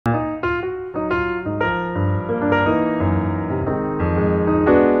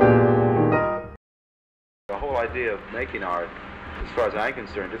idea of making art, as far as I'm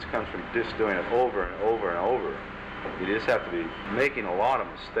concerned, just comes from just doing it over and over and over. You just have to be making a lot of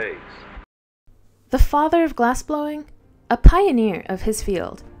mistakes. The father of glassblowing, a pioneer of his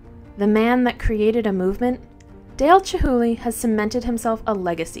field, the man that created a movement, Dale Chihuly has cemented himself a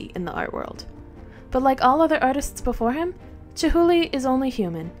legacy in the art world. But like all other artists before him, Chihuly is only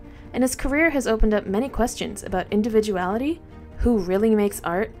human, and his career has opened up many questions about individuality, who really makes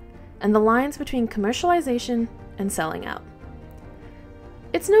art, and the lines between commercialization and selling out.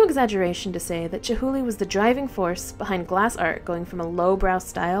 It's no exaggeration to say that Chihuly was the driving force behind glass art going from a lowbrow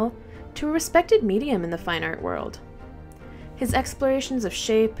style to a respected medium in the fine art world. His explorations of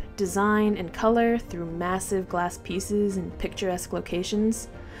shape, design, and color through massive glass pieces in picturesque locations,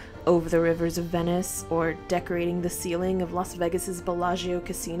 over the rivers of Venice or decorating the ceiling of Las Vegas's Bellagio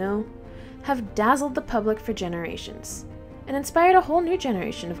Casino, have dazzled the public for generations, and inspired a whole new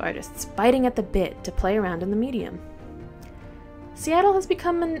generation of artists biting at the bit to play around in the medium. Seattle has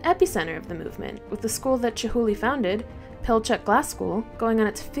become an epicenter of the movement, with the school that Chihuly founded, Pilchuck Glass School, going on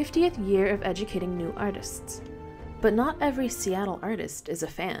its 50th year of educating new artists. But not every Seattle artist is a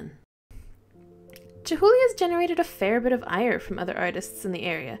fan. Chihuly has generated a fair bit of ire from other artists in the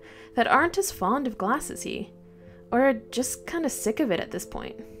area that aren't as fond of glass as he, or are just kinda sick of it at this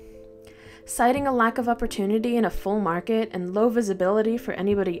point. Citing a lack of opportunity in a full market and low visibility for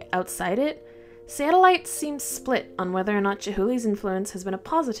anybody outside it, Seattleites seem split on whether or not Chihuly's influence has been a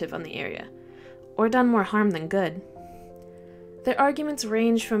positive on the area, or done more harm than good. Their arguments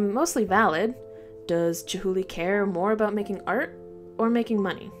range from mostly valid, does Chihuly care more about making art or making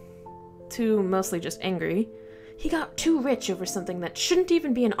money, to mostly just angry, he got too rich over something that shouldn't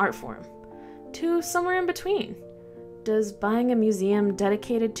even be an art form, to somewhere in between. Does buying a museum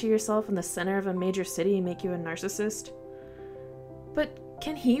dedicated to yourself in the center of a major city make you a narcissist? But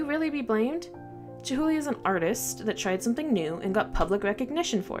can he really be blamed? Chihuly is an artist that tried something new and got public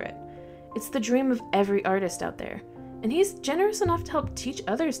recognition for it. It's the dream of every artist out there, and he's generous enough to help teach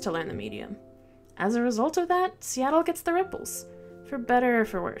others to learn the medium. As a result of that, Seattle gets the ripples, for better or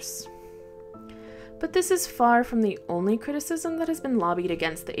for worse. But this is far from the only criticism that has been lobbied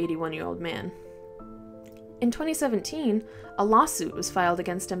against the 81-year-old man. In 2017, a lawsuit was filed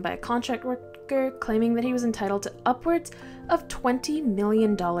against him by a contract worker claiming that he was entitled to upwards of $20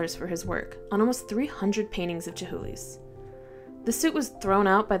 million for his work on almost 300 paintings of Chihuly's. The suit was thrown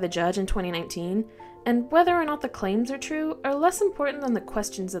out by the judge in 2019, and whether or not the claims are true are less important than the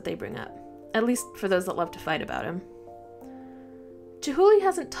questions that they bring up, at least for those that love to fight about him. Chihuly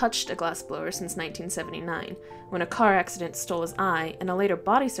hasn't touched a glassblower since 1979, when a car accident stole his eye and a later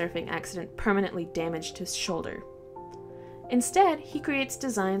body surfing accident permanently damaged his shoulder. Instead, he creates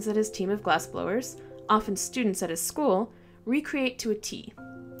designs that his team of glassblowers, often students at his school, recreate to a T,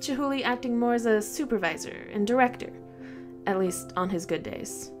 Chihuly acting more as a supervisor and director, at least on his good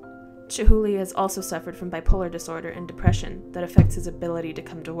days. Chihuly has also suffered from bipolar disorder and depression that affects his ability to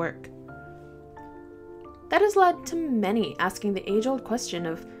come to work. That has led to many asking the age-old question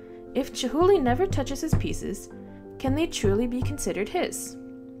of, if Chihuly never touches his pieces, can they truly be considered his?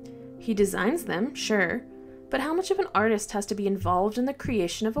 He designs them, sure, but how much of an artist has to be involved in the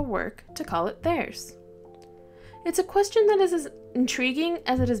creation of a work to call it theirs? It's a question that is as intriguing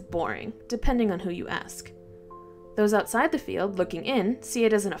as it is boring, depending on who you ask. Those outside the field, looking in, see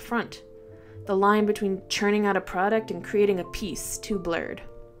it as an affront. The line between churning out a product and creating a piece too blurred.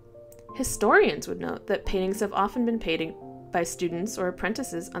 Historians would note that paintings have often been painted by students or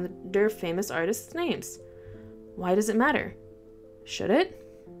apprentices under famous artists' names. Why does it matter? Should it?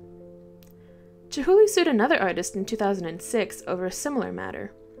 Chihuly sued another artist in 2006 over a similar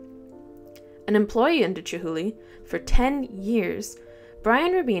matter. An employee under Chihuly for 10 years,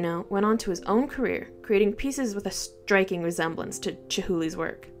 Brian Rubino went on to his own career, creating pieces with a striking resemblance to Chihuly's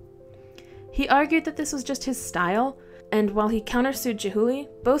work. He argued that this was just his style, and while he countersued Chihuly,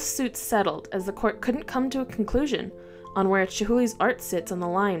 both suits settled as the court couldn't come to a conclusion on where Chihuly's art sits on the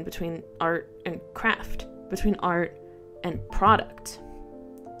line between art and craft, between art and product.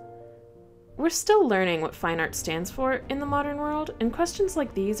 We're still learning what fine art stands for in the modern world, and questions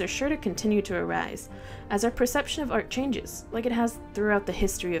like these are sure to continue to arise as our perception of art changes, like it has throughout the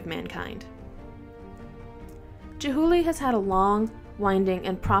history of mankind. Chihuly has had a long, winding,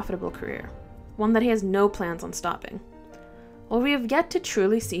 and profitable career, one that he has no plans on stopping. While we have yet to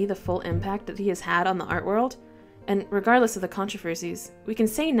truly see the full impact that he has had on the art world, and regardless of the controversies, we can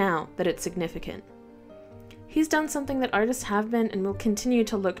say now that it's significant. He's done something that artists have been and will continue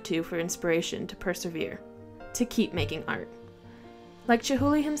to look to for inspiration to persevere, to keep making art. Like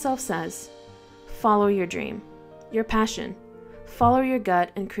Chihuly himself says, follow your dream, your passion, follow your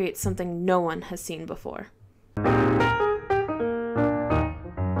gut and create something no one has seen before. it.